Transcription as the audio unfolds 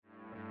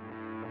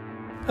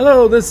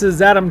Hello, this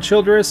is Adam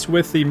Childress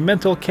with the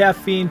Mental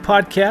Caffeine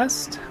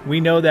Podcast.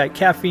 We know that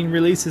caffeine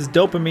releases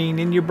dopamine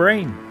in your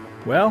brain.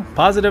 Well,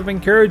 positive,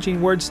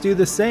 encouraging words do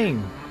the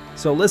same.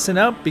 So listen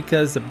up,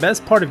 because the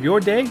best part of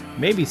your day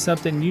may be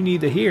something you need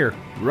to hear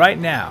right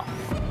now.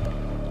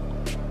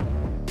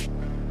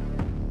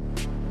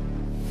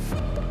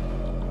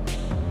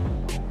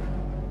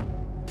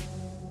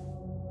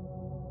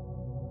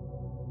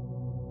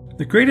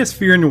 The greatest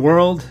fear in the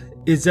world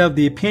is of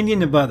the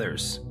opinion of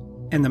others.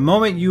 And the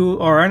moment you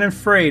are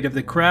unafraid of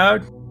the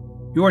crowd,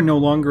 you are no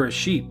longer a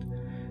sheep.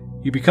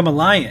 You become a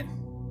lion.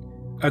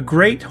 A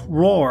great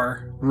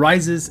roar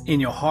rises in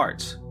your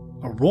heart,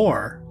 a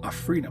roar of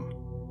freedom.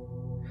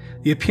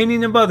 The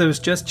opinion of others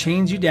just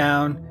chains you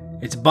down.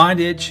 Its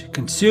bondage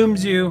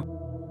consumes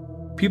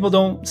you. People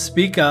don't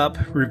speak up,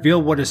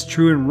 reveal what is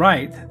true and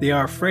right. They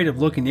are afraid of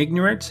looking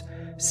ignorant,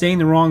 saying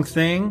the wrong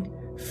thing,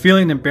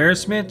 feeling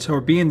embarrassment,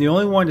 or being the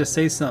only one to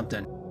say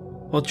something.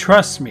 Well,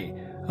 trust me,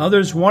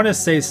 others want to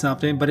say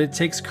something, but it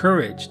takes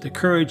courage. The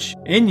courage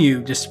in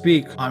you to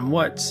speak on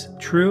what's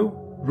true,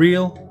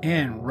 real,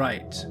 and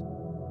right.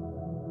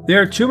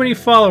 There are too many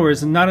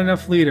followers and not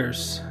enough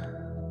leaders.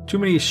 Too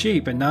many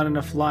sheep and not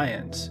enough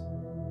lions.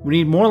 We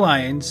need more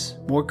lions,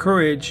 more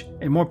courage,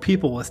 and more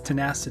people with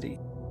tenacity.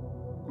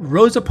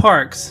 Rosa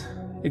Parks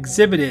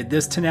exhibited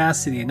this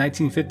tenacity in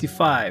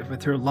 1955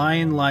 with her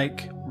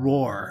lion-like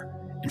roar,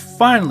 and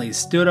finally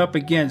stood up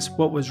against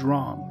what was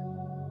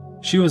wrong.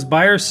 She was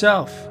by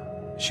herself.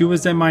 She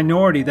was a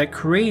minority that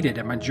created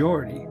a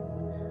majority.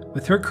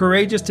 With her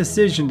courageous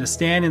decision to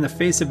stand in the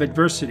face of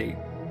adversity,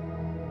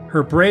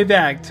 her brave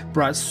act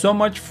brought so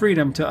much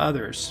freedom to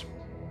others.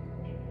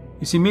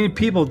 You see, many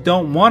people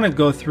don't want to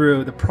go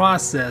through the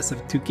process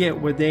to get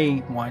where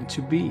they want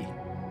to be.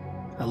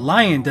 A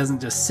lion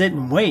doesn't just sit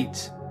and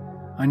wait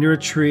under a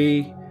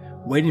tree,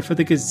 waiting for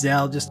the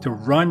gazelle just to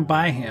run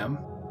by him.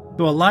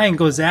 So a lion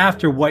goes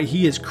after what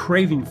he is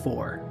craving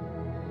for.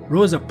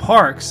 Rosa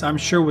Parks, I'm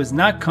sure, was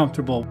not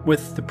comfortable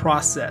with the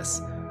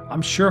process.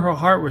 I'm sure her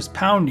heart was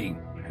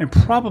pounding and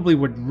probably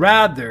would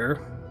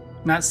rather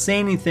not say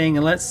anything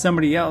and let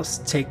somebody else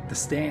take the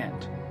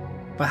stand.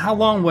 But how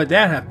long would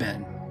that have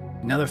been?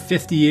 Another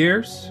 50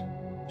 years?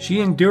 She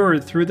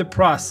endured through the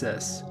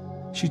process.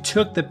 She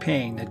took the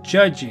pain, the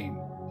judging,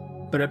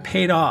 but it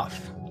paid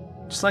off.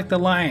 Just like the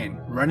lion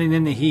running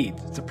in the heat.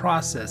 It's a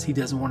process he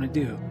doesn't want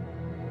to do.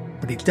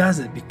 But he does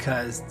it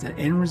because the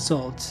end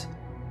result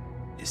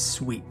is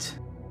sweet.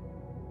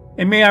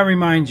 And may I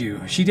remind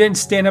you, she didn't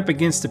stand up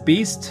against a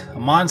beast, a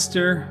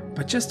monster,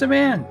 but just a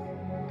man.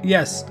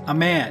 Yes, a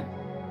man.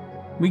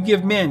 We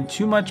give men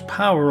too much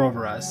power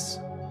over us,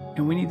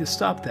 and we need to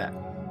stop that.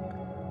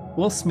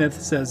 Will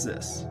Smith says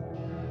this: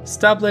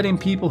 "Stop letting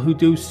people who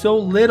do so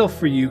little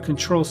for you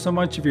control so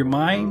much of your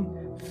mind,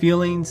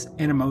 feelings,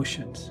 and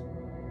emotions."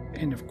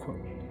 End of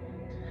quote.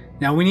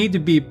 Now, we need to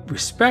be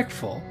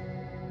respectful,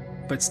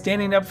 but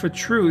standing up for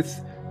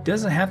truth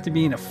doesn't have to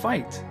be in a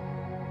fight.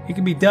 It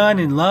can be done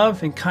in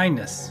love and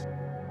kindness.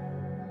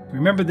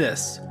 Remember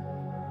this: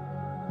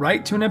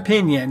 right to an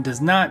opinion does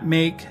not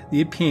make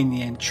the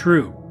opinion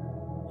true.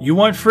 You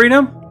want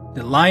freedom?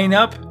 Then line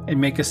up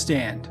and make a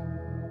stand.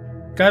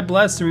 God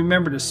bless, and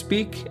remember to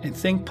speak and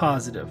think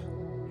positive.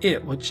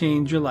 It will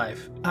change your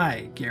life.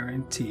 I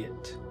guarantee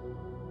it.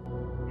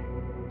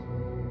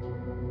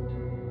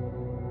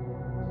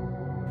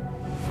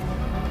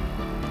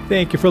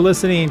 Thank you for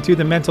listening to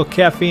the Mental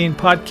Caffeine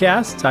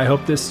Podcast. I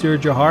hope this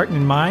stirred your heart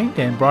and mind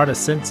and brought a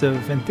sense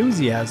of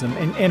enthusiasm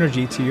and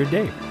energy to your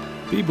day.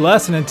 Be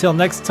blessed, and until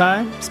next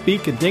time,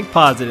 speak and think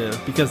positive,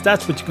 because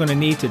that's what you're going to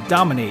need to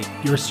dominate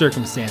your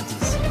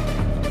circumstances.